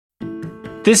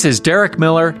This is Derek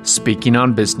Miller speaking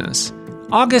on business.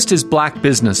 August is Black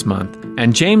Business Month,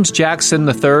 and James Jackson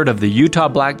III of the Utah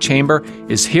Black Chamber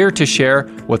is here to share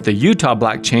what the Utah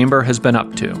Black Chamber has been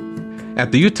up to.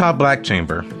 At the Utah Black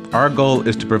Chamber, our goal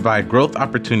is to provide growth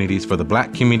opportunities for the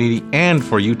Black community and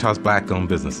for Utah's Black-owned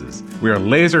businesses. We are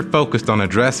laser focused on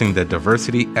addressing the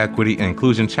diversity, equity, and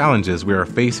inclusion challenges we are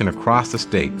facing across the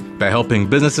state by helping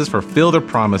businesses fulfill their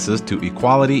promises to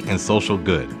equality and social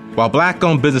good. While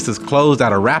Black-owned businesses closed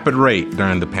at a rapid rate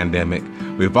during the pandemic,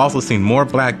 we've also seen more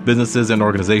Black businesses and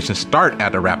organizations start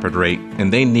at a rapid rate,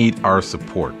 and they need our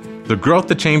support. The growth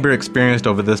the Chamber experienced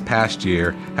over this past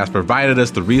year has provided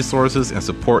us the resources and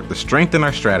support to strengthen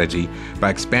our strategy by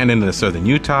expanding into Southern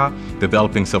Utah,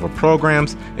 developing several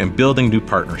programs, and building new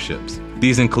partnerships.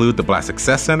 These include the Black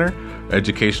Success Center,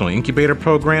 Educational Incubator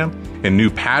Program, a new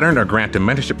Pattern or Grant and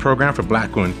Mentorship Program for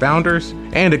Black women founders,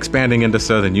 and expanding into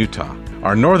Southern Utah.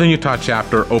 Our Northern Utah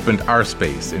chapter opened Our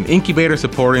Space, an incubator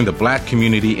supporting the Black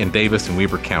community in Davis and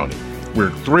Weber County.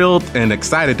 We're thrilled and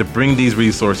excited to bring these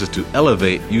resources to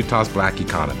elevate Utah's Black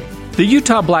economy. The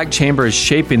Utah Black Chamber is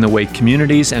shaping the way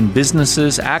communities and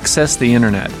businesses access the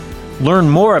internet. Learn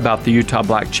more about the Utah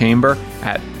Black Chamber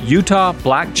at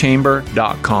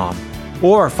utahblackchamber.com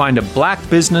or find a Black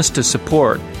business to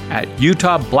support at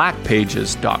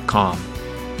utahblackpages.com.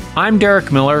 I'm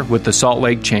Derek Miller with the Salt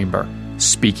Lake Chamber,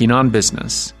 speaking on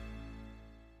business.